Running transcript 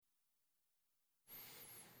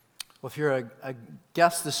Well, if you're a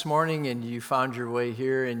guest this morning and you found your way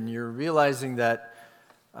here and you're realizing that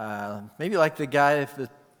maybe like the guy that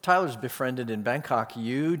Tyler's befriended in Bangkok,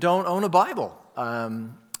 you don't own a Bible.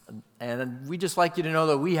 And we just like you to know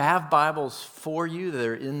that we have Bibles for you.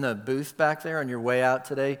 They're in the booth back there on your way out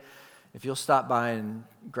today. If you'll stop by and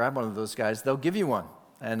grab one of those guys, they'll give you one.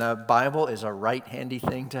 And a Bible is a right handy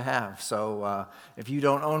thing to have. So if you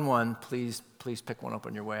don't own one, please pick one up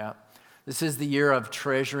on your way out. This is the year of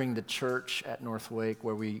treasuring the church at North Wake,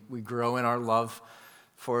 where we grow in our love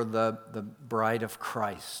for the bride of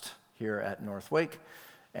Christ here at North Wake.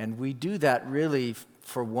 And we do that really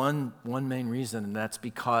for one main reason, and that's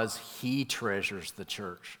because He treasures the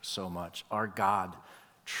church so much. Our God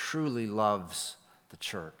truly loves the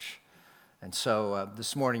church. And so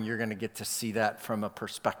this morning you're going to get to see that from a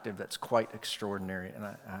perspective that's quite extraordinary. And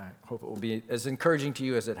I hope it will be as encouraging to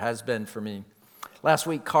you as it has been for me. Last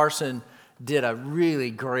week, Carson did a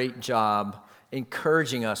really great job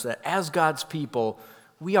encouraging us that as God's people,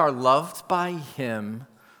 we are loved by Him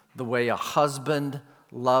the way a husband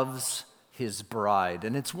loves his bride.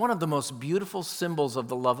 And it's one of the most beautiful symbols of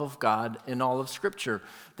the love of God in all of Scripture,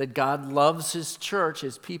 that God loves His church,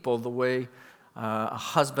 His people, the way a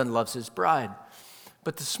husband loves his bride.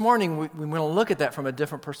 But this morning, we want to look at that from a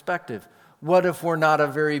different perspective. What if we're not a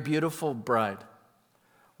very beautiful bride?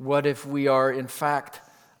 What if we are, in fact,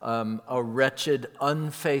 a wretched,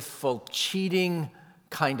 unfaithful, cheating,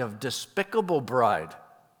 kind of despicable bride?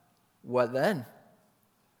 What then?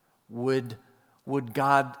 Would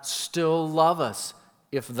God still love us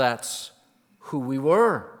if that's who we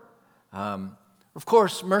were? Of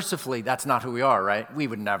course, mercifully, that's not who we are, right? We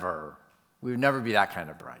would never be that kind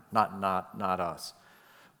of bride. Not us.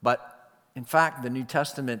 But in fact, the New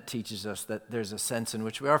Testament teaches us that there's a sense in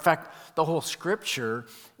which we are. In fact, the whole Scripture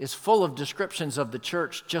is full of descriptions of the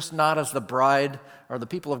church, just not as the bride, or the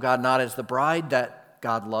people of God, not as the bride that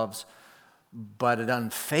God loves, but an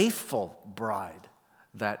unfaithful bride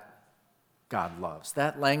that God loves.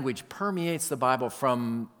 That language permeates the Bible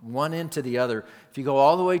from one end to the other. If you go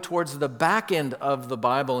all the way towards the back end of the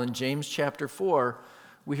Bible in James chapter 4,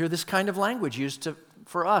 we hear this kind of language used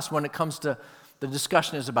for us when it comes to the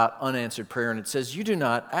discussion is about unanswered prayer, and it says, you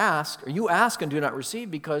ask and do not receive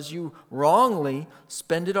because you wrongly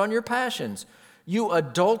spend it on your passions. You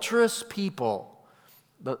adulterous people.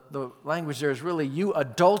 The language there is really, you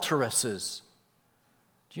adulteresses.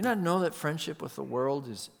 Do you not know that friendship with the world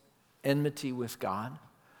is enmity with God?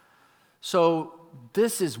 So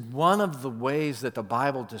this is one of the ways that the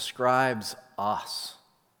Bible describes us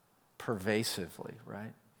pervasively,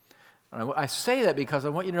 right? I say that because I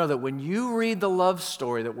want you to know that when you read the love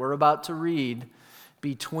story that we're about to read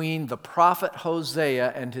between the prophet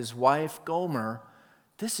Hosea and his wife Gomer,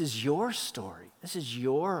 this is your story. This is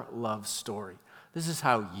your love story. This is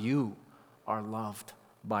how you are loved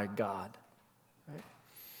by God. Right?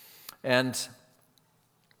 And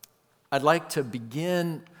I'd like to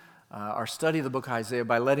begin our study of the book of Isaiah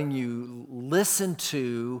by letting you listen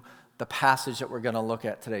to the passage that we're going to look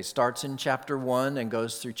at today. Starts in chapter 1 and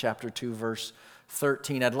goes through chapter 2, verse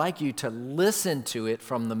 13. I'd like you to listen to it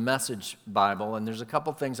from the Message Bible, and there's a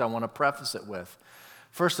couple things I want to preface it with.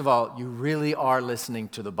 First of all, you really are listening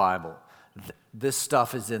to the Bible. This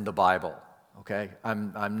stuff is in the Bible, okay?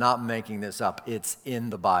 I'm not making this up. It's in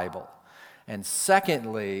the Bible. And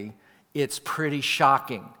secondly, it's pretty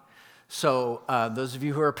shocking. So those of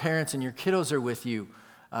you who are parents and your kiddos are with you,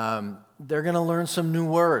 they're going to learn some new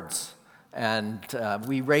words. And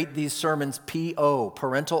we rate these sermons PO,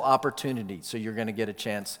 parental opportunity. So you're going to get a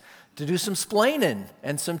chance to do some splaining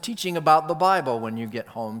and some teaching about the Bible when you get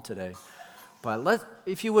home today. But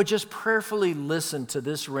if you would just prayerfully listen to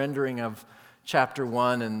this rendering of chapter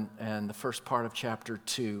 1 and the first part of chapter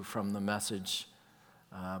 2 from the Message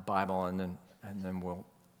Bible, and then we'll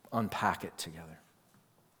unpack it together.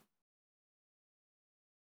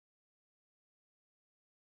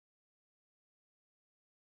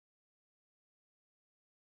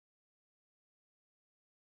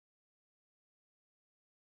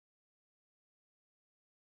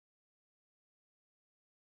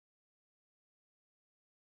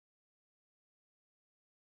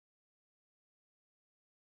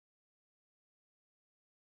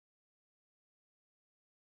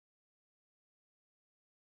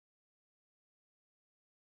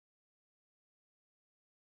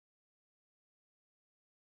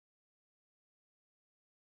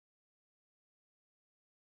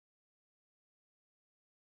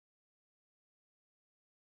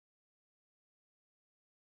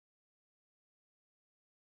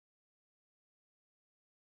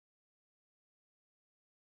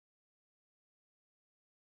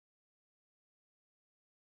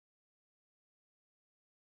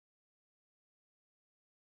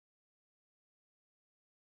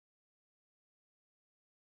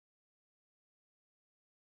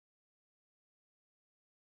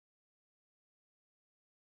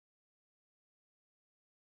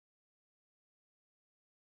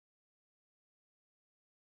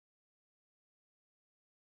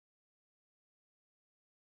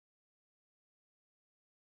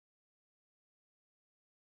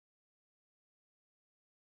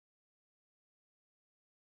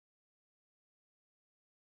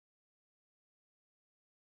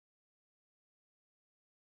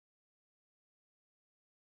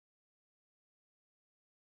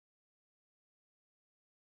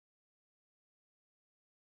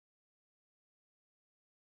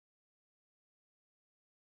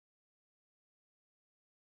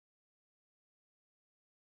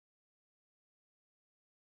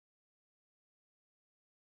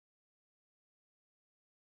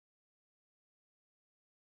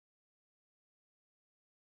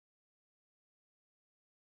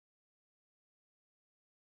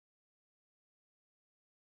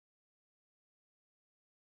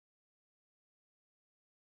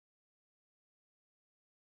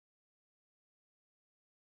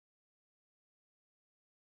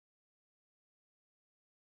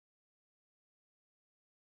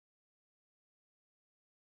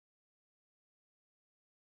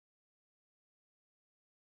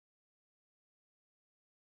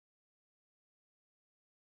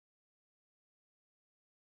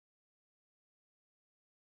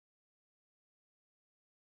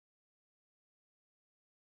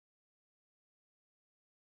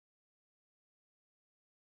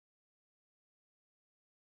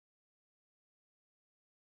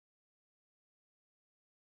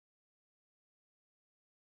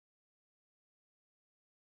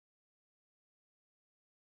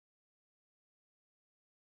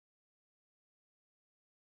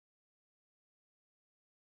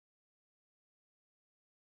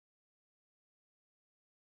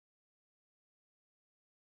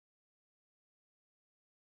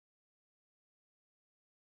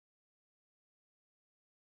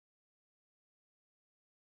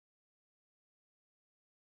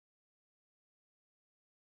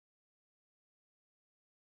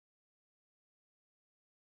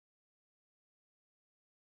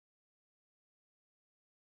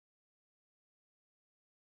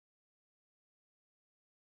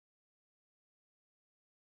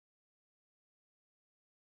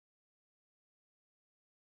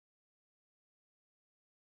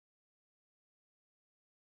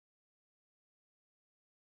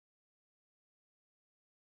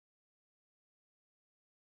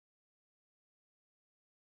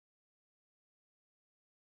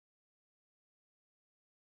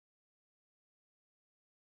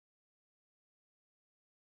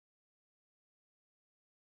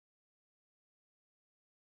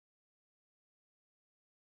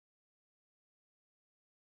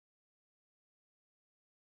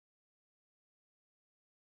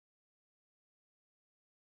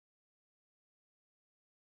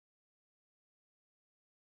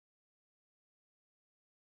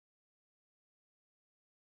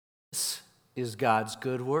 is God's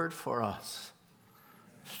good word for us.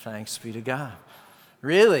 Thanks be to God.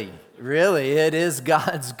 Really, it is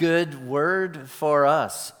God's good word for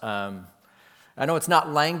us. I know it's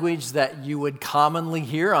not language that you would commonly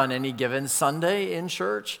hear on any given Sunday in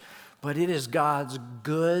church, but it is God's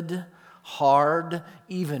good, hard,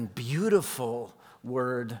 even beautiful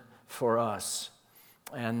word for us.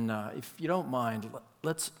 And if you don't mind,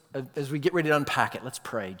 let's, as we get ready to unpack it, let's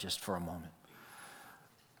pray just for a moment.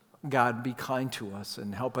 God, be kind to us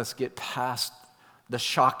and help us get past the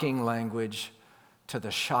shocking language to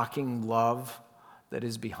the shocking love that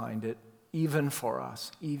is behind it, even for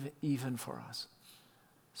us, even for us.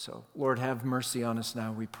 So, Lord, have mercy on us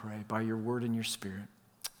now, we pray, by your word and your spirit.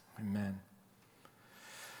 Amen.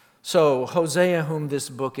 So, Hosea, whom this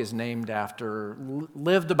book is named after,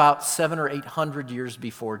 lived about 700 or 800 years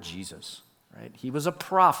before Jesus, right? He was a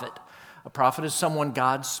prophet. A prophet is someone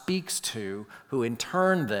God speaks to, who in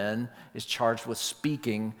turn then is charged with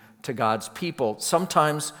speaking to God's people.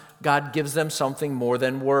 Sometimes God gives them something more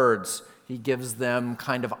than words. He gives them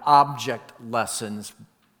kind of object lessons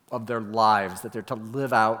of their lives that they're to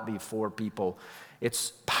live out before people.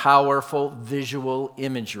 It's powerful visual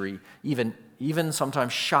imagery, even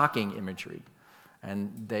sometimes shocking imagery.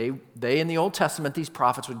 And they in the Old Testament, these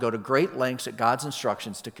prophets would go to great lengths at God's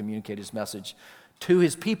instructions to communicate his message to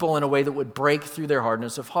his people in a way that would break through their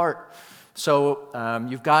hardness of heart. So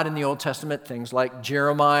you've got in the Old Testament things like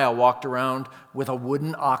Jeremiah walked around with a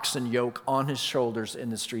wooden oxen yoke on his shoulders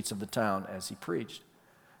in the streets of the town as he preached.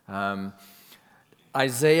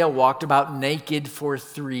 Isaiah walked about naked for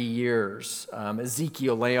 3 years.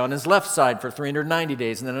 Ezekiel lay on his left side for 390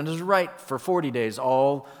 days and then on his right for 40 days,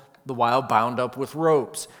 all the while bound up with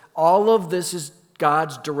ropes. All of this is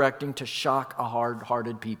God's directing to shock a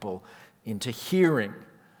hard-hearted people into hearing.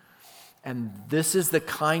 And this is the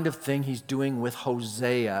kind of thing he's doing with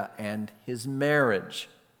Hosea and his marriage.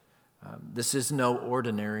 This is no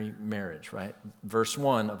ordinary marriage, right? Verse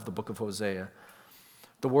 1 of the book of Hosea.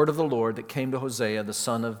 The word of the Lord that came to Hosea, the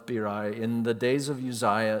son of Beeri, in the days of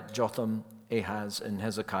Uzziah, Jotham, Ahaz, and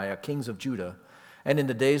Hezekiah, kings of Judah, and in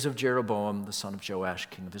the days of Jeroboam, the son of Joash,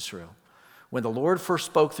 king of Israel. When the Lord first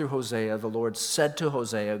spoke through Hosea, the Lord said to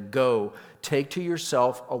Hosea, "Go, take to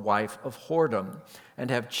yourself a wife of whoredom,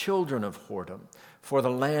 and have children of whoredom, for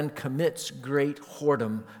the land commits great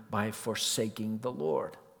whoredom by forsaking the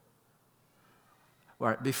Lord." All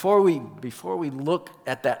right, before we look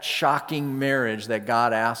at that shocking marriage that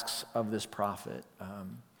God asks of this prophet,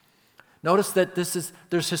 notice that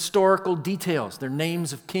there's historical details. They're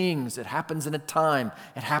names of kings. It happens in a time.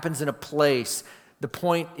 It happens in a place. The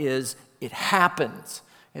point is, it happens.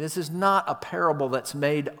 And this is not a parable that's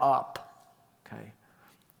made up. Okay?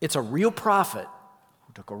 It's a real prophet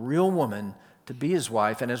who took a real woman to be his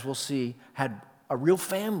wife, and as we'll see, had a real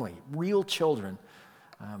family, real children.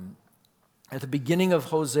 At the beginning of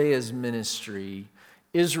Hosea's ministry,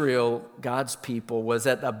 Israel, God's people,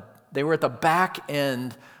 they were at the back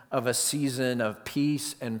end of a season of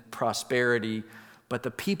peace and prosperity, but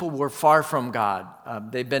the people were far from God.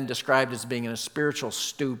 They've been described as being in a spiritual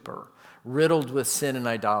stupor, riddled with sin and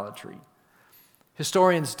idolatry.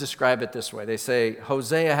 Historians describe it this way. They say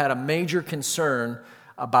Hosea had a major concern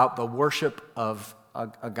about the worship of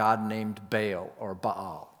a god named Baal or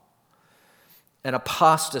Baal, an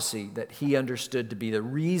apostasy that he understood to be the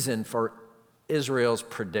reason for Israel's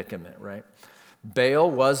predicament, right? Baal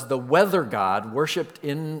was the weather god worshipped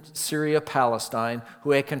in Syria, Palestine,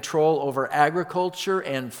 who had control over agriculture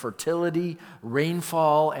and fertility,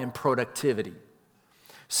 rainfall, and productivity.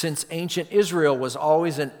 Since ancient Israel was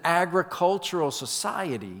always an agricultural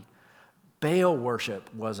society, Baal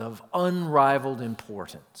worship was of unrivaled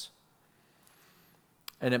importance.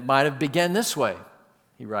 And it might have begun this way,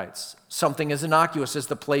 he writes. Something as innocuous as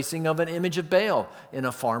the placing of an image of Baal in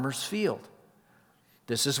a farmer's field.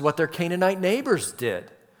 This is what their Canaanite neighbors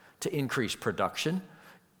did to increase production.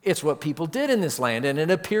 It's what people did in this land, and it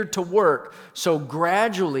appeared to work. So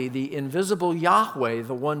gradually, the invisible Yahweh,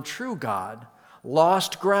 the one true God,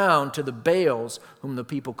 lost ground to the Baals whom the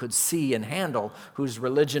people could see and handle, whose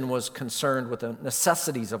religion was concerned with the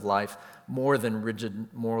necessities of life more than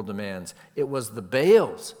rigid moral demands. It was the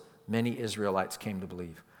Baals, many Israelites came to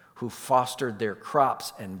believe, who fostered their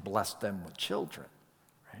crops and blessed them with children.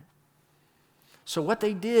 Right? So what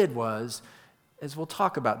they did was, as we'll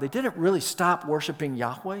talk about, they didn't really stop worshiping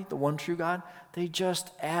Yahweh, the one true God. They just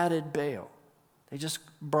added Baal. They just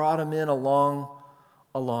brought him in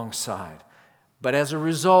alongside. But as a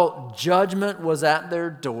result, judgment was at their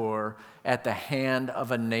door at the hand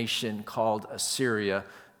of a nation called Assyria,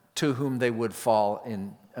 to whom they would fall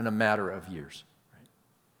in a matter of years.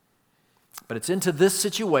 But it's into this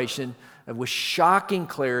situation with shocking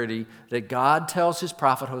clarity that God tells his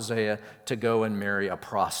prophet Hosea to go and marry a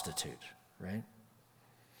prostitute, right?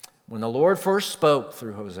 When the Lord first spoke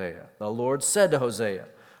through Hosea, the Lord said to Hosea,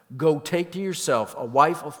 "Go take to yourself a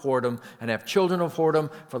wife of whoredom and have children of whoredom,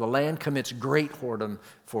 for the land commits great whoredom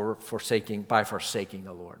by forsaking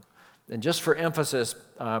the Lord." And just for emphasis,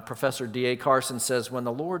 Professor D.A. Carson says, when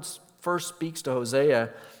the Lord first speaks to Hosea,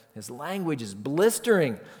 his language is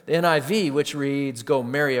blistering. The NIV, which reads, "Go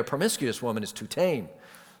marry a promiscuous woman," is too tame.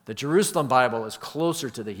 The Jerusalem Bible is closer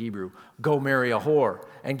to the Hebrew. "Go marry a whore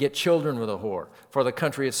and get children with a whore, for the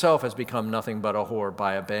country itself has become nothing but a whore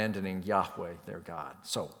by abandoning Yahweh, their God."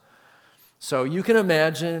 So you can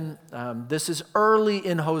imagine this is early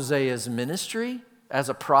in Hosea's ministry as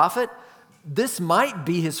a prophet. This might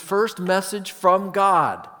be his first message from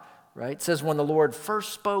God, right? It says when the Lord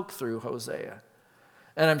first spoke through Hosea.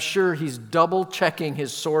 And I'm sure he's double checking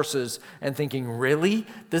his sources and thinking, really?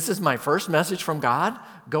 This is my first message from God?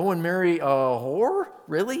 Go and marry a whore?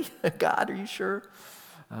 Really? God, are you sure?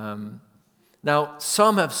 Now,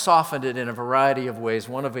 some have softened it in a variety of ways,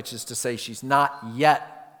 one of which is to say she's not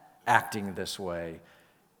yet acting this way.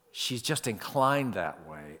 She's just inclined that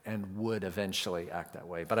way and would eventually act that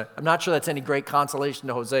way. But I'm not sure that's any great consolation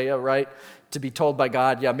to Hosea, right? To be told by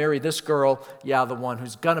God, yeah, marry this girl, yeah, the one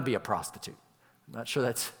who's going to be a prostitute. I'm not sure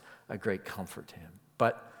that's a great comfort to him.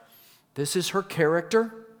 But this is her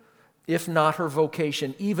character, if not her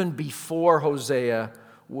vocation, even before Hosea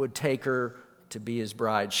would take her to be his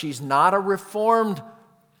bride. She's not a reformed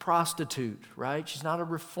prostitute, right? She's not a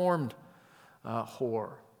reformed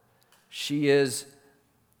whore. She is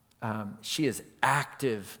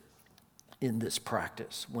active in this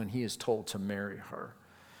practice when he is told to marry her.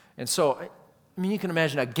 And so, I mean, you can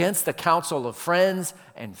imagine against the counsel of friends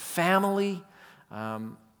and family,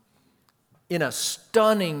 in a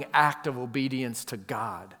stunning act of obedience to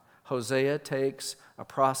God, Hosea takes a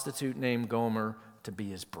prostitute named Gomer to be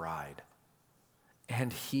his bride.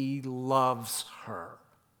 And he loves her,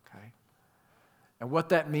 okay? And what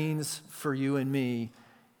that means for you and me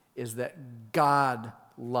is that God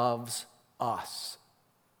loves us,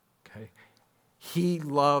 okay? He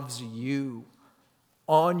loves you.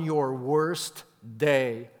 On your worst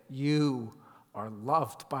day, you are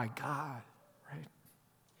loved by God.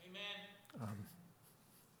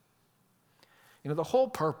 The whole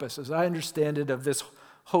purpose, as I understand it, of this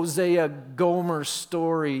Hosea Gomer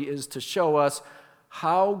story is to show us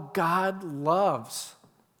how God loves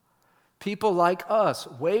people like us,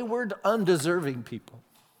 wayward, undeserving people.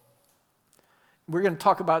 We're going to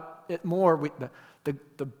talk about it more.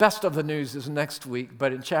 The best of the news is next week,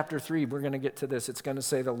 but in chapter 3, we're going to get to this. It's going to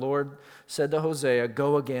say, the Lord said to Hosea,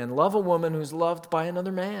 "Go again, love a woman who's loved by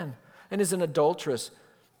another man and is an adulteress,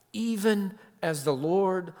 even as the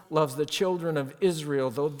Lord loves the children of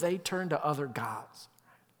Israel, though they turn to other gods."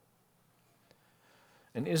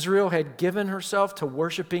 And Israel had given herself to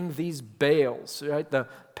worshiping these Baals, right? The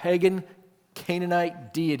pagan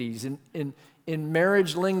Canaanite deities. In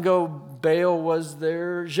marriage lingo, Baal was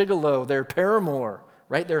their gigolo, their paramour,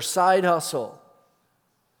 right? Their side hustle.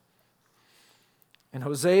 And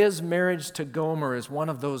Hosea's marriage to Gomer is one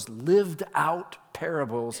of those lived out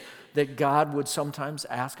parables that God would sometimes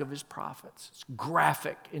ask of his prophets. It's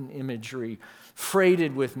graphic in imagery,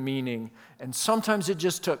 freighted with meaning, and sometimes it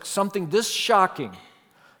just took something this shocking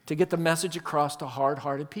to get the message across to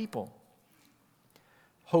hard-hearted people.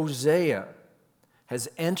 Hosea has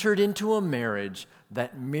entered into a marriage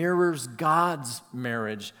that mirrors God's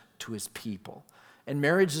marriage to his people. And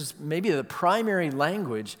marriage is maybe the primary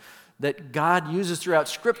language that God uses throughout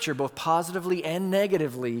Scripture, both positively and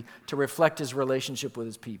negatively, to reflect his relationship with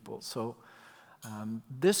his people. So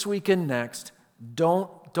this week and next,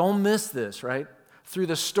 don't miss this, right? Through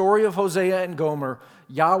the story of Hosea and Gomer,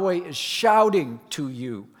 Yahweh is shouting to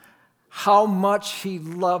you how much he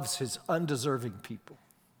loves his undeserving people,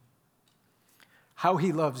 how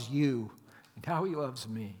he loves you, and how he loves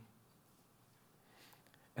me.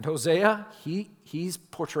 And Hosea, he's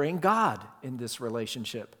portraying God in this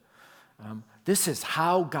relationship. This is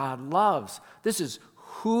how God loves. This is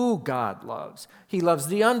who God loves. He loves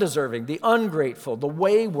the undeserving, the ungrateful, the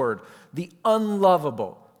wayward, the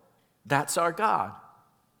unlovable. That's our God.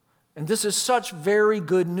 And this is such very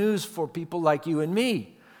good news for people like you and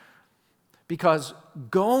me, because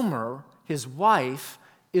Gomer, his wife,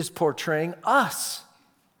 is portraying us.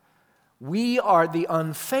 We are the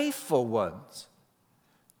unfaithful ones,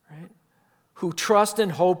 right? Who trust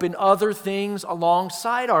and hope in other things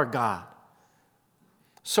alongside our God.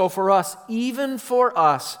 So for us, even for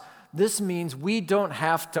us, this means we don't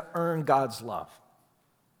have to earn God's love.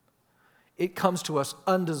 It comes to us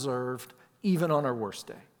undeserved, even on our worst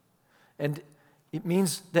day. And it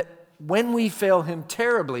means that when we fail him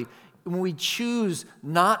terribly, when we choose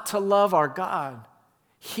not to love our God,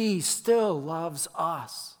 he still loves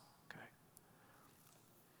us. Okay.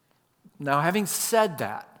 Now, having said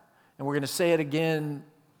that, and we're going to say it again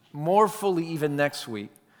more fully even next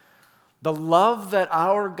week, the love that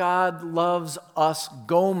our God loves us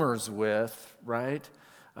Gomers with, right,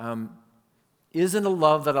 isn't a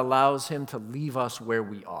love that allows him to leave us where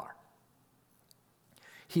we are.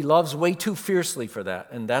 He loves way too fiercely for that,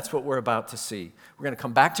 and that's what we're about to see. We're going to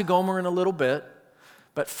come back to Gomer in a little bit,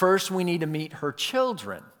 but first we need to meet her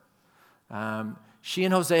children. She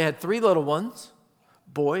and Hosea had 3 little ones,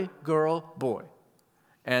 boy, girl, boy.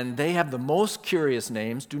 And they have the most curious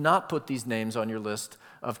names. Do not put these names on your list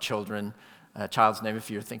of children, child's name if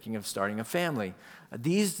you're thinking of starting a family.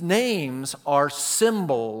 These names are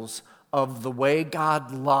symbols of the way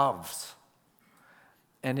God loves.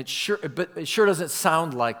 And it sure doesn't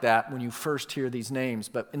sound like that when you first hear these names,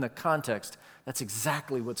 but in the context, that's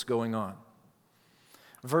exactly what's going on.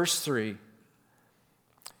 Verse 3,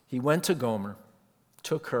 he went to Gomer,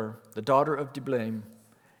 took her, the daughter of Diblaim,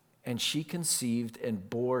 and she conceived and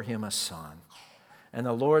bore him a son. And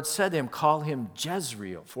the Lord said to him, call him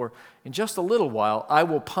Jezreel, for in just a little while I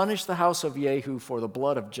will punish the house of Jehu for the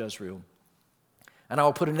blood of Jezreel, and I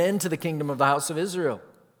will put an end to the kingdom of the house of Israel.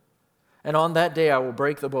 And on that day I will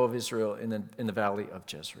break the bow of Israel in the valley of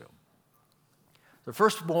Jezreel. The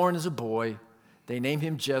firstborn is a boy. They name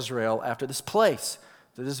him Jezreel after this place,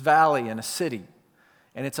 this valley and a city.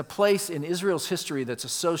 And it's a place in Israel's history that's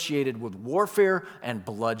associated with warfare and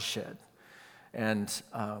bloodshed. And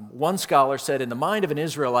one scholar said, in the mind of an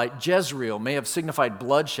Israelite, Jezreel may have signified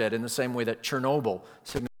bloodshed in the same way that Chernobyl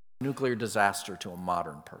signified a nuclear disaster to a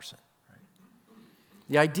modern person. Right?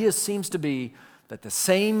 The idea seems to be that the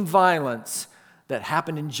same violence that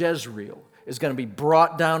happened in Jezreel is going to be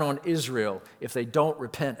brought down on Israel if they don't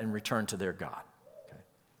repent and return to their God. Okay?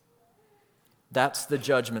 That's the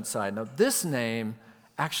judgment side. Now, this name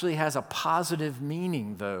actually has a positive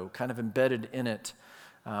meaning, though, kind of embedded in it,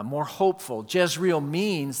 more hopeful. Jezreel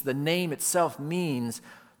means, the name itself means,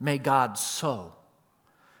 may God sow.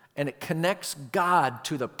 And it connects God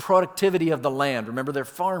to the productivity of the land. Remember, they're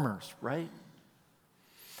farmers, right?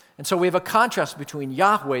 And so we have a contrast between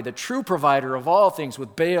Yahweh, the true provider of all things,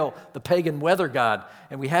 with Baal, the pagan weather god.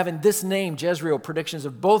 And we have in this name, Jezreel, predictions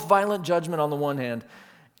of both violent judgment on the one hand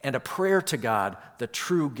and a prayer to God, the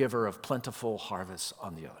true giver of plentiful harvests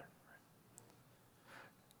on the other.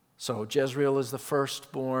 So Jezreel is the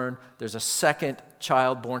firstborn. There's a second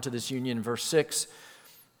child born to this union in verse 6.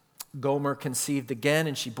 Gomer conceived again,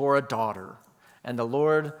 and she bore a daughter. And the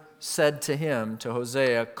Lord said to him, to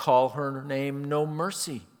Hosea, call her name No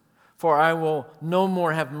Mercy. For I will no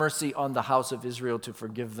more have mercy on the house of Israel to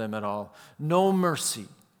forgive them at all. No Mercy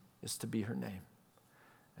is to be her name.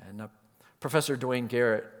 And Professor Dwayne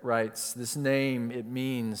Garrett writes, this name, it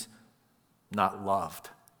means not loved.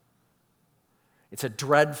 It's a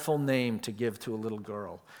dreadful name to give to a little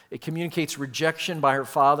girl. It communicates rejection by her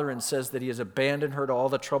father and says that he has abandoned her to all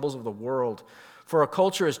the troubles of the world. For a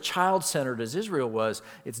culture as child-centered as Israel was,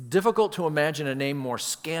 it's difficult to imagine a name more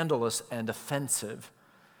scandalous and offensive.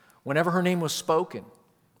 Whenever her name was spoken,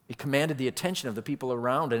 it commanded the attention of the people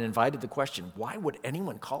around and invited the question, why would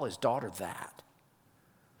anyone call his daughter that?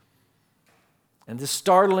 And this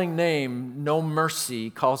startling name, No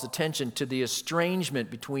Mercy, calls attention to the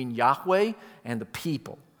estrangement between Yahweh and the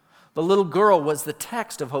people. The little girl was the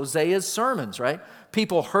text of Hosea's sermons, right?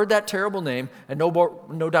 People heard that terrible name and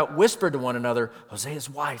no doubt whispered to one another, Hosea's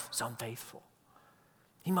wife is unfaithful.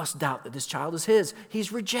 He must doubt that this child is his.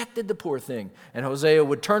 He's rejected the poor thing. And Hosea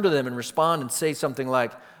would turn to them and respond and say something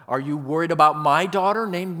like, are you worried about my daughter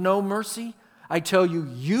named No Mercy? I tell you,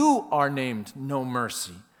 you are named No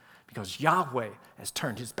Mercy because Yahweh has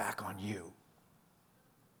turned his back on you.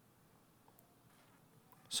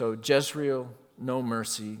 So Jezreel, No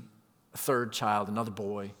Mercy, a third child, another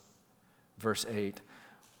boy. Verse 8,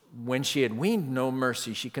 when she had weaned No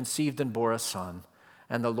Mercy, she conceived and bore a son.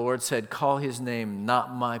 And the Lord said, call his name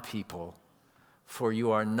Not My People, for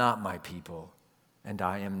you are not my people, and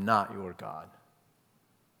I am not your God.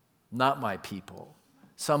 Not my people.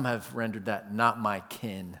 Some have rendered that not my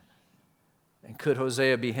kin. And could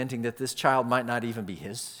Hosea be hinting that this child might not even be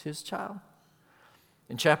his child?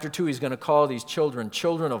 In chapter 2, he's going to call these children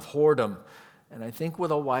of whoredom. And I think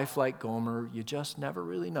with a wife like Gomer, you just never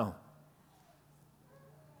really know.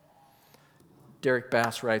 Derek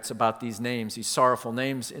Bass writes about these names, these sorrowful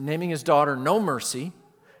names. In naming his daughter No Mercy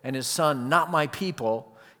and his son Not My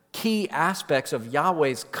People, key aspects of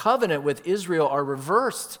Yahweh's covenant with Israel are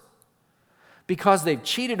reversed. Because they've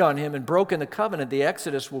cheated on him and broken the covenant, the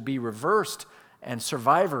Exodus will be reversed and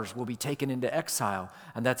survivors will be taken into exile.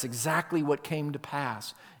 And that's exactly what came to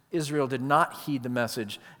pass. Israel did not heed the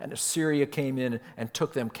message, and Assyria came in and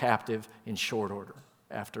took them captive in short order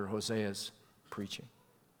after Hosea's preaching.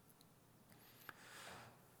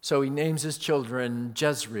 So he names his children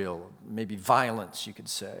Jezreel, maybe violence, you could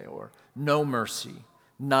say, or no mercy,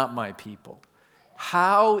 not my people.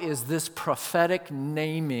 How is this prophetic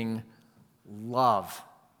naming love?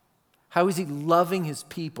 How is he loving his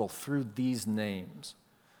people through these names?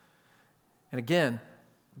 And again,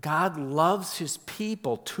 God loves his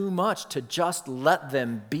people too much to just let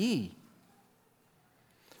them be.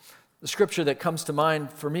 The scripture that comes to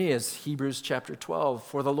mind for me is Hebrews chapter 12.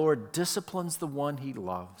 For the Lord disciplines the one he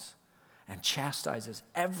loves and chastises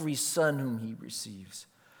every son whom he receives.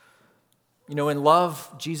 You know, in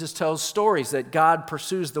love, Jesus tells stories that God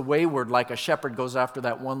pursues the wayward like a shepherd goes after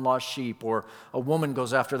that one lost sheep, or a woman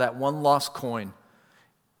goes after that one lost coin.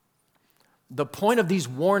 The point of these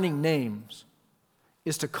warning names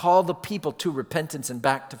is to call the people to repentance and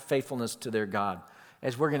back to faithfulness to their God.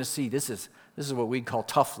 As we're going to see, this is what we call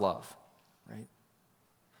tough love, right?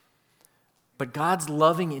 But God's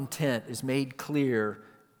loving intent is made clear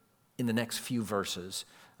in the next few verses.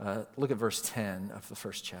 Look at verse 10 of the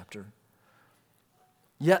first chapter.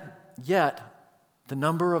 Yet the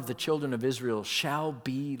number of the children of Israel shall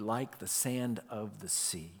be like the sand of the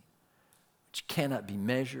sea, which cannot be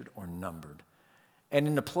measured or numbered. And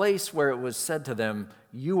in the place where it was said to them,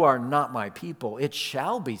 you are not my people, it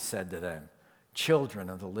shall be said to them, children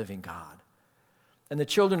of the living God. And the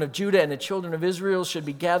children of Judah and the children of Israel should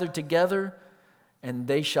be gathered together, and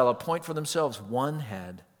they shall appoint for themselves one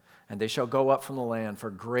head, and they shall go up from the land, for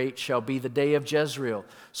great shall be the day of Jezreel.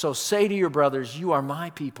 So say to your brothers, you are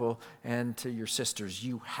my people, and to your sisters,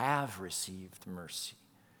 you have received mercy.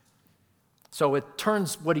 So it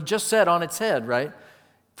turns what he just said on its head, right?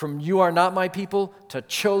 From you are not my people to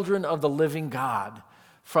children of the living God.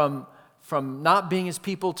 From not being his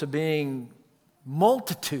people to being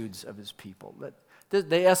multitudes of his people.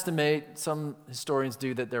 They estimate, some historians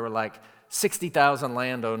do, that there were like 60,000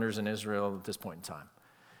 landowners in Israel at this point in time.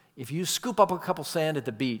 If you scoop up a couple sand at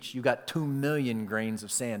the beach, you got 2 million grains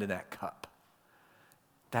of sand in that cup.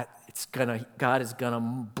 God is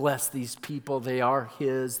gonna bless these people. They are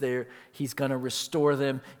his. He's gonna restore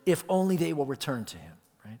them if only they will return to him.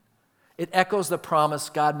 Right? It echoes the promise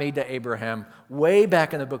God made to Abraham way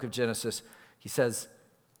back in the book of Genesis. He says,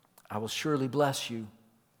 I will surely bless you,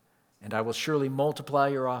 and I will surely multiply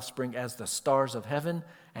your offspring as the stars of heaven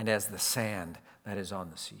and as the sand that is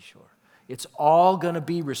on the seashore. It's all going to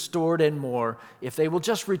be restored and more if they will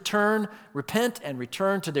just repent and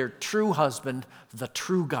return to their true husband, the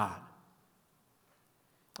true God.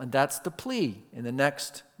 And that's the plea in the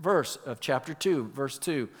next verse of chapter 2, verse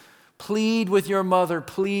 2. Plead with your mother,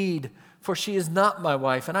 plead, for she is not my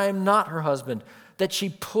wife, and I am not her husband, that she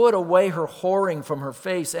put away her whoring from her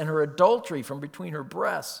face and her adultery from between her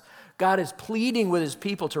breasts. God is pleading with his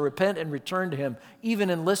people to repent and return to him, even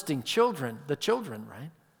enlisting the children,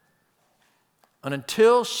 right? And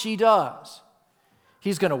until she does,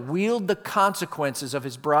 he's going to wield the consequences of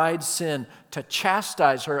his bride's sin to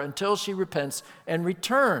chastise her until she repents and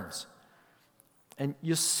returns. And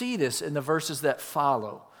you see this in the verses that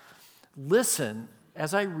follow. Listen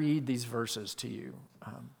as I read these verses to you,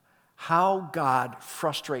 how God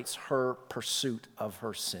frustrates her pursuit of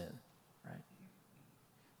her sin. Right?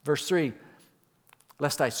 Verse 3,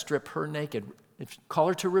 lest I strip her naked. Call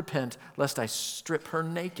her to repent, lest I strip her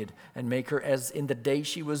naked and make her as in the day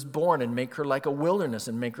she was born, and make her like a wilderness,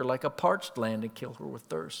 and make her like a parched land, and kill her with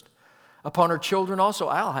thirst. Upon her children also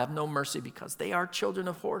I'll have no mercy, because they are children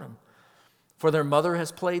of whoredom. For their mother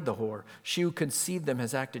has played the whore. She who conceived them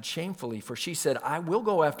has acted shamefully, for she said, I will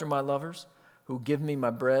go after my lovers, who give me my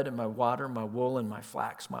bread and my water, my wool and my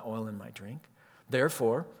flax, my oil and my drink.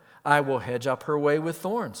 Therefore I will hedge up her way with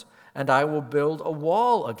thorns, and I will build a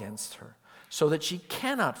wall against her, so that she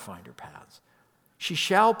cannot find her paths. She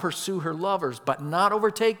shall pursue her lovers, but not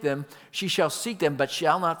overtake them. She shall seek them, but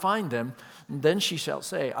shall not find them. And then she shall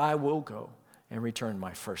say, I will go and return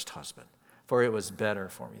my first husband, for it was better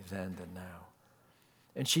for me then than now.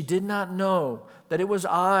 And she did not know that it was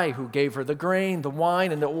I who gave her the grain, the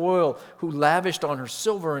wine, and the oil, who lavished on her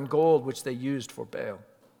silver and gold, which they used for Baal.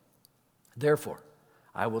 Therefore,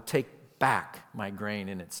 I will take back my grain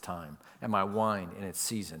in its time, and my wine in its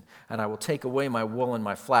season. And I will take away my wool and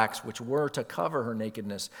my flax, which were to cover her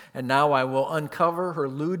nakedness. And now I will uncover her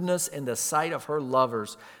lewdness in the sight of her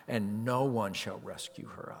lovers, and no one shall rescue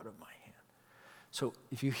her out of my hand. So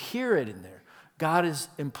if you hear it in there, God is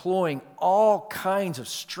employing all kinds of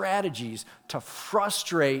strategies to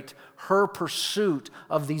frustrate her pursuit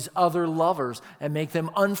of these other lovers and make them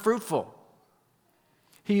unfruitful.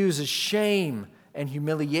 He uses shame and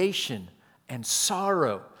humiliation and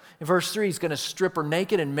sorrow. In verse 3, he's going to strip her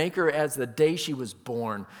naked and make her as the day she was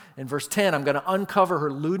born. In verse 10, I'm going to uncover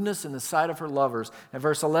her lewdness in the sight of her lovers. In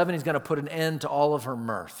verse 11, he's going to put an end to all of her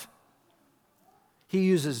mirth. He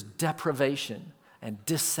uses deprivation and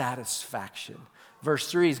dissatisfaction.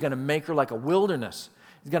 Verse 3, he's going to make her like a wilderness.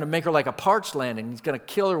 He's going to make her like a parched land, and he's going to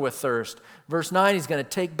kill her with thirst. Verse 9, he's going to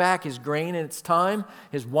take back his grain in its time,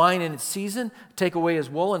 his wine in its season, take away his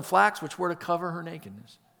wool and flax, which were to cover her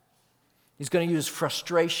nakedness. He's going to use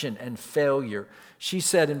frustration and failure. She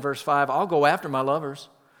said in verse 5, I'll go after my lovers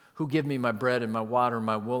who give me my bread and my water,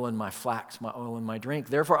 my wool and my flax, my oil and my drink.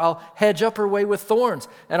 Therefore, I'll hedge up her way with thorns,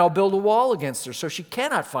 and I'll build a wall against her so she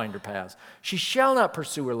cannot find her paths. She shall not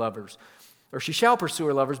pursue her lovers. Or she shall pursue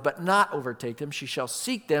her lovers, but not overtake them. She shall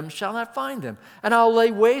seek them, shall not find them. And I'll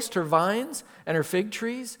lay waste her vines and her fig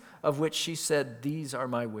trees, of which she said, these are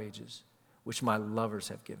my wages, which my lovers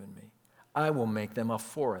have given me. I will make them a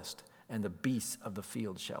forest, and the beasts of the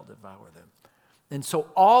field shall devour them. And so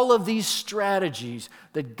all of these strategies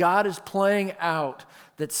that God is playing out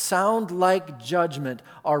that sound like judgment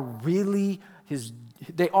are really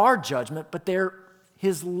they are judgment, but they're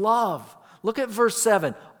his love. Look at verse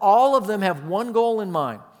 7. All of them have one goal in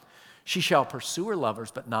mind. She shall pursue her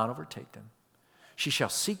lovers, but not overtake them. She shall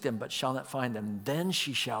seek them, but shall not find them. Then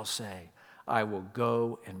she shall say, I will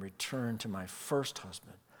go and return to my first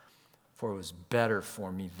husband, for it was better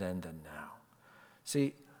for me then than now.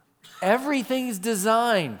 See, everything's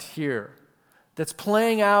designed here that's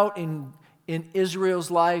playing out in Israel's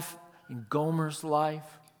life, in Gomer's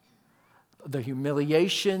life. The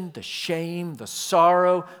humiliation, the shame, the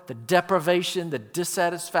sorrow, the deprivation, the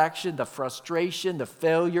dissatisfaction, the frustration, the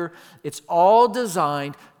failure. It's all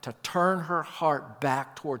designed to turn her heart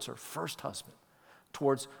back towards her first husband,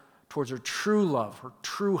 towards her true love, her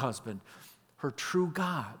true husband, her true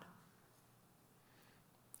God.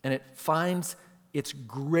 And it finds its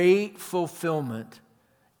great fulfillment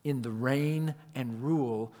in the reign and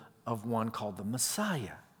rule of one called the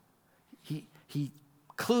Messiah. He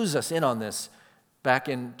clues us in on this back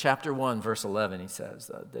in chapter 1, verse 11. He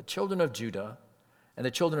says, the children of Judah and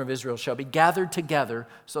the children of Israel shall be gathered together.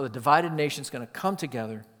 So the divided nation's going to come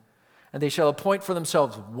together, and they shall appoint for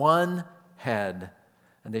themselves one head,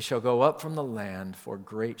 and they shall go up from the land, for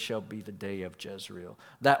great shall be the day of Jezreel.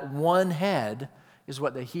 That one head is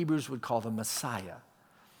what the Hebrews would call the Messiah.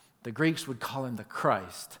 The Greeks would call him the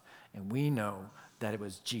Christ, and we know that it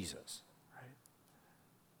was Jesus. Right?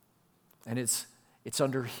 And it's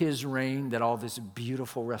under his reign that all this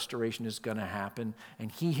beautiful restoration is going to happen.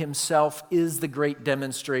 And he himself is the great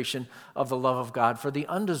demonstration of the love of God for the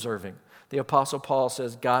undeserving. The Apostle Paul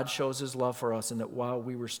says, God shows his love for us, and that while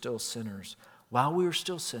we were still sinners,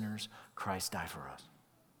 Christ died for us.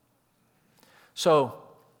 So,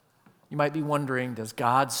 you might be wondering, does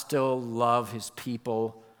God still love his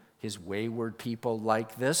people, his wayward people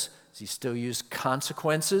like this? Does he still use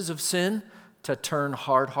consequences of sin to turn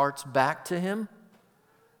hard hearts back to him?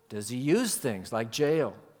 Does he use things like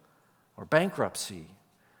jail or bankruptcy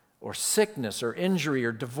or sickness or injury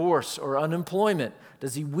or divorce or unemployment?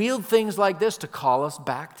 Does he wield things like this to call us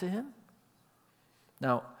back to him?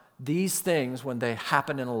 Now, these things, when they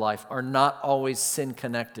happen in a life, are not always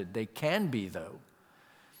sin-connected. They can be, though.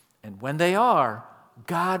 And when they are,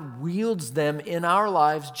 God wields them in our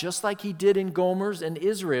lives just like he did in Gomer's and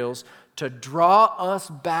Israel's to draw us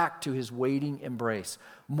back to his waiting embrace.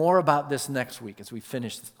 More about this next week as we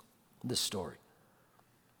finish this story.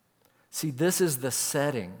 See, this is the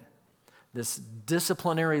setting. This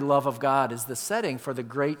disciplinary love of God is the setting for the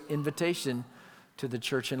great invitation to the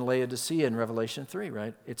church in Laodicea in Revelation 3,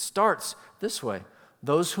 right? It starts this way.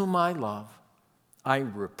 Those whom I love, I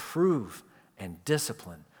reprove and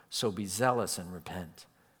discipline. So be zealous and repent.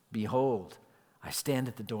 Behold, I stand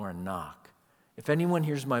at the door and knock. If anyone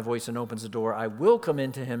hears my voice and opens the door, I will come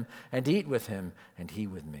into him and eat with him, and he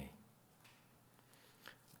with me.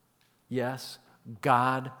 Yes,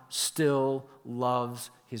 God still loves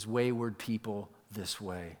his wayward people this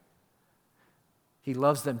way. He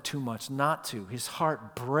loves them too much not to. His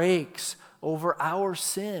heart breaks over our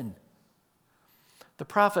sin. The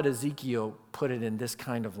prophet Ezekiel put it in this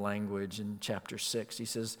kind of language in chapter 6. He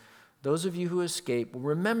says, those of you who escape will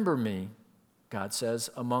remember me, God says,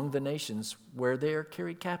 among the nations where they are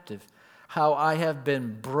carried captive, how I have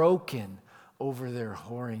been broken over their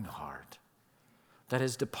whoring heart that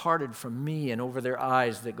has departed from me, and over their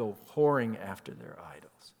eyes that go whoring after their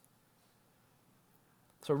idols.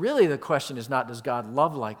 So really the question is not, does God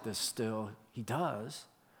love like this still? He does.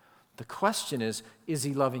 The question is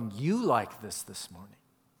he loving you like this morning?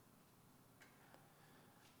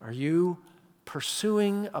 Are you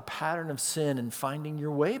pursuing a pattern of sin and finding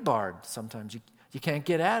your way barred? Sometimes you can't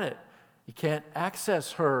get at it. You can't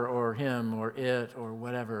access her or him or it or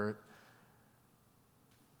whatever.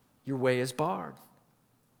 Your way is barred.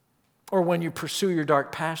 Or when you pursue your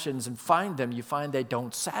dark passions and find them, you find they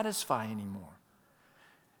don't satisfy anymore.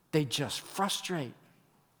 They just frustrate.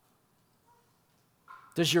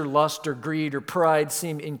 Does your lust or greed or pride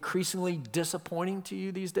seem increasingly disappointing to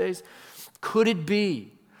you these days? Could it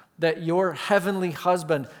be that your heavenly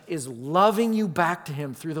husband is loving you back to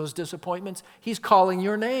him through those disappointments? He's calling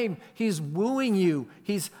your name. He's wooing you.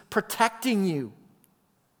 He's protecting you.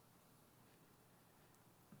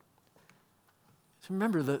 So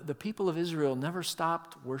remember, the people of Israel never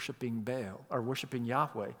stopped worshiping Baal or worshiping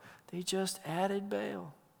Yahweh. They just added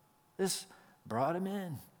Baal. This brought him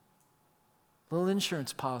in. A little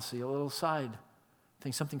insurance policy, a little side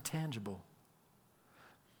thing, something tangible.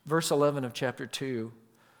 Verse 11 of chapter 2,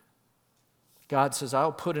 God says,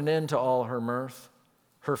 I'll put an end to all her mirth,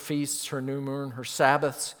 her feasts, her new moon, her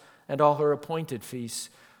Sabbaths, and all her appointed feasts.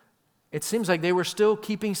 It seems like they were still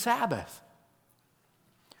keeping Sabbath.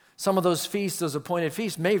 Some of those feasts, those appointed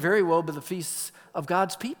feasts, may very well be the feasts of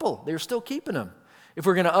God's people. They're still keeping them. If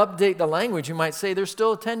we're going to update the language, you might say they're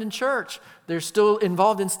still attending church. They're still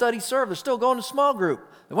involved in study service. They're still going to small group.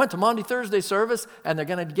 They went to Monday, Thursday service, and they're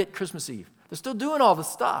going to get Christmas Eve. They're still doing all this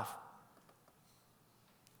stuff.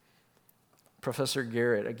 Professor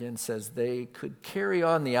Garrett again says they could carry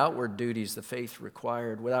on the outward duties the faith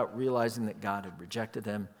required without realizing that God had rejected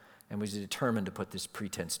them and was determined to put this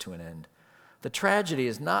pretense to an end. The tragedy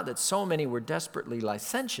is not that so many were desperately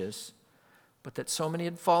licentious, but that so many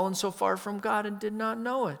had fallen so far from God and did not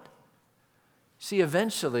know it. See,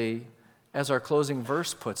 eventually, as our closing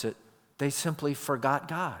verse puts it, they simply forgot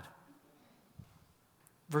God.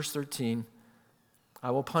 Verse 13,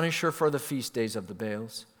 I will punish her for the feast days of the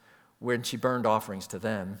Baals, when she burned offerings to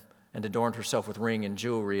them and adorned herself with ring and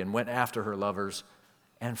jewelry and went after her lovers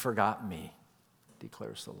and forgot me,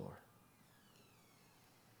 declares the Lord.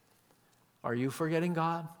 Are you forgetting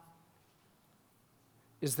God?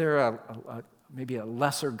 Is there maybe a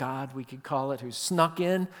lesser God, we could call it, who's snuck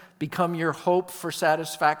in, become your hope for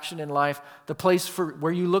satisfaction in life, the place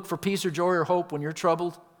where you look for peace or joy or hope when you're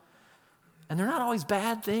troubled? And they're not always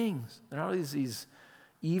bad things. They're not always these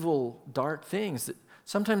evil, dark things.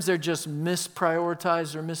 Sometimes they're just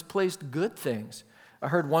misprioritized or misplaced good things. I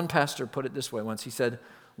heard one pastor put it this way once. He said,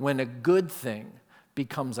 when a good thing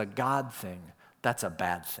becomes a God thing, that's a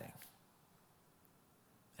bad thing.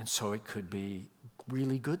 And so it could be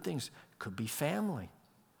really good things. It could be family.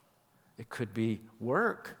 It could be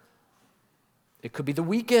work. It could be the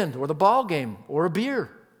weekend or the ball game or a beer.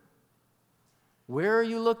 Where are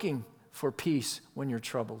you looking for peace when you're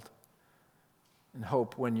troubled and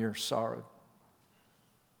hope when you're sorrowed?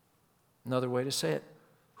 Another way to say it,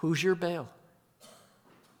 who's your Baal?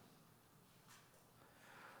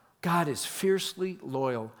 God is fiercely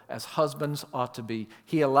loyal, as husbands ought to be.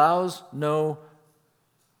 He allows no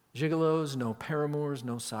gigolos, no paramours,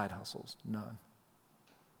 no side hustles, none.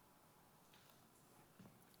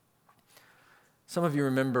 Some of you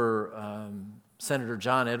remember Senator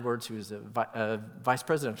John Edwards, who was a vice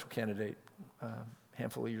presidential candidate a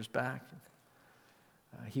handful of years back.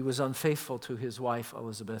 He was unfaithful to his wife,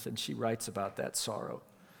 Elizabeth, and she writes about that sorrow.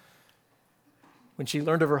 When she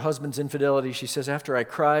learned of her husband's infidelity, she says, after I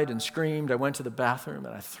cried and screamed, I went to the bathroom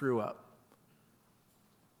and I threw up.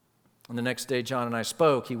 And the next day, John and I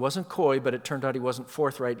spoke. He wasn't coy, but it turned out he wasn't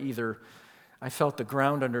forthright either. I felt the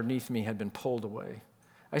ground underneath me had been pulled away.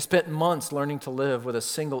 I spent months learning to live with a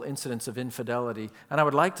single incidence of infidelity, and I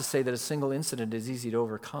would like to say that a single incident is easy to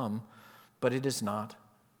overcome, but it is not.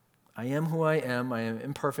 I am who I am. I am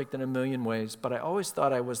imperfect in a million ways, but I always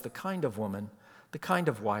thought I was the kind of woman, the kind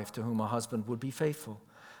of wife to whom a husband would be faithful.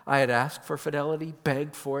 I had asked for fidelity,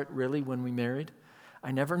 begged for it really when we married.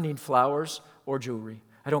 I never need flowers or jewelry.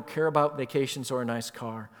 I don't care about vacations or a nice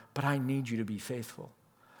car, but I need you to be faithful.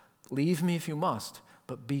 Leave me if you must,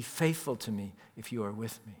 but be faithful to me if you are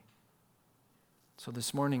with me. So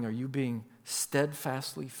this morning, are you being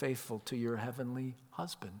steadfastly faithful to your heavenly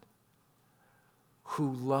husband,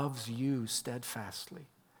 who loves you steadfastly,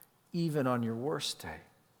 even on your worst day?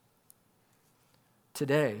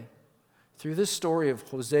 Today, through this story of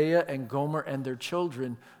Hosea and Gomer and their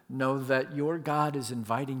children, know that your God is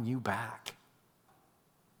inviting you back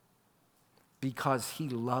because he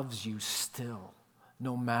loves you still,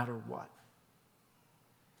 no matter what.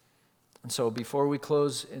 And so before we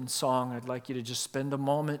close in song, I'd like you to just spend a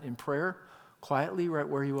moment in prayer, quietly right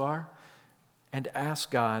where you are, and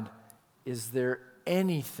ask God, is there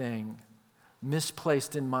anything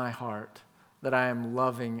misplaced in my heart that I am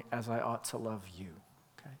loving as I ought to love you?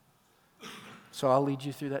 Okay? So I'll lead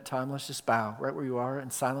you through that time. Let's just bow right where you are,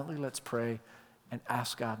 and silently let's pray and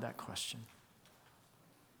ask God that question.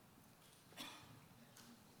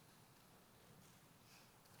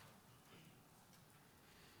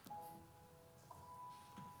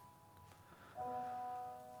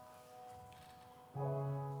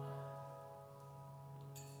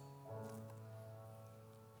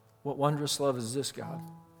 What wondrous love is this, God?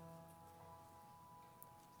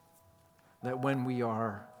 That when we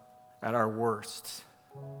are at our worst,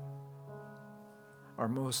 our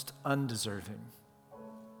most undeserving,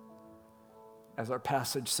 as our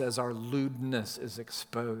passage says, our lewdness is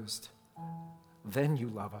exposed, then you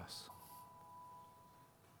love us.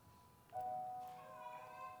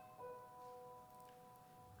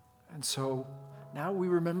 And so now we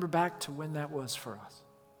remember back to when that was for us.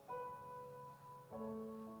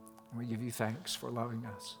 And we give you thanks for loving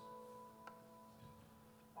us.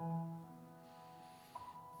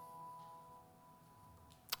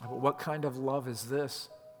 But what kind of love is this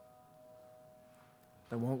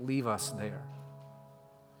that won't leave us there?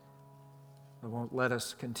 That won't let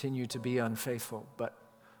us continue to be unfaithful, but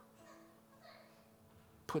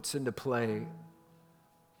puts into play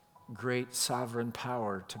great sovereign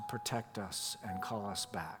power to protect us and call us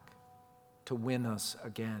back, to win us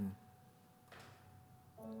again.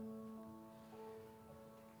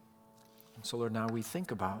 And so, Lord, now we think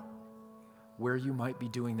about where you might be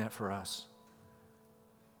doing that for us,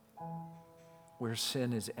 where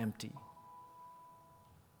sin is empty,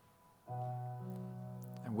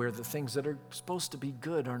 and where the things that are supposed to be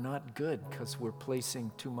good are not good because we're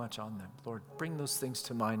placing too much on them. Lord, bring those things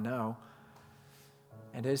to mind now.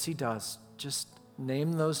 And as he does, just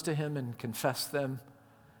name those to him and confess them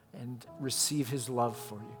and receive his love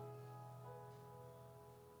for you.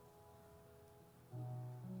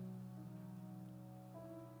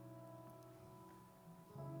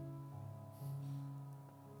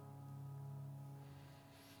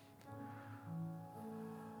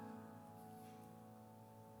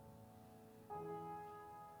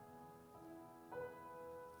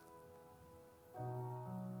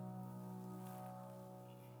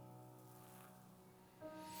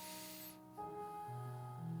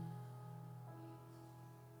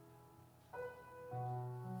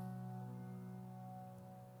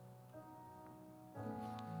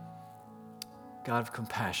 God of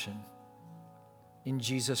compassion, in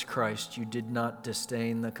Jesus Christ, you did not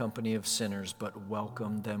disdain the company of sinners, but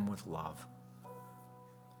welcomed them with love.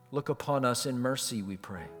 Look upon us in mercy, we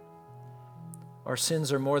pray. Our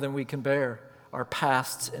sins are more than we can bear. Our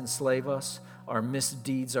pasts enslave us. Our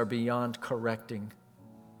misdeeds are beyond correcting.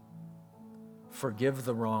 Forgive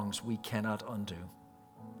the wrongs we cannot undo.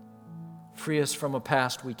 Free us from a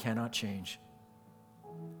past we cannot change.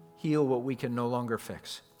 Heal what we can no longer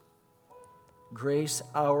fix. Grace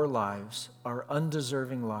our lives, our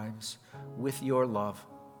undeserving lives, with your love,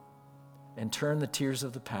 and turn the tears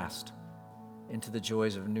of the past into the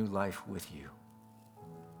joys of new life with you.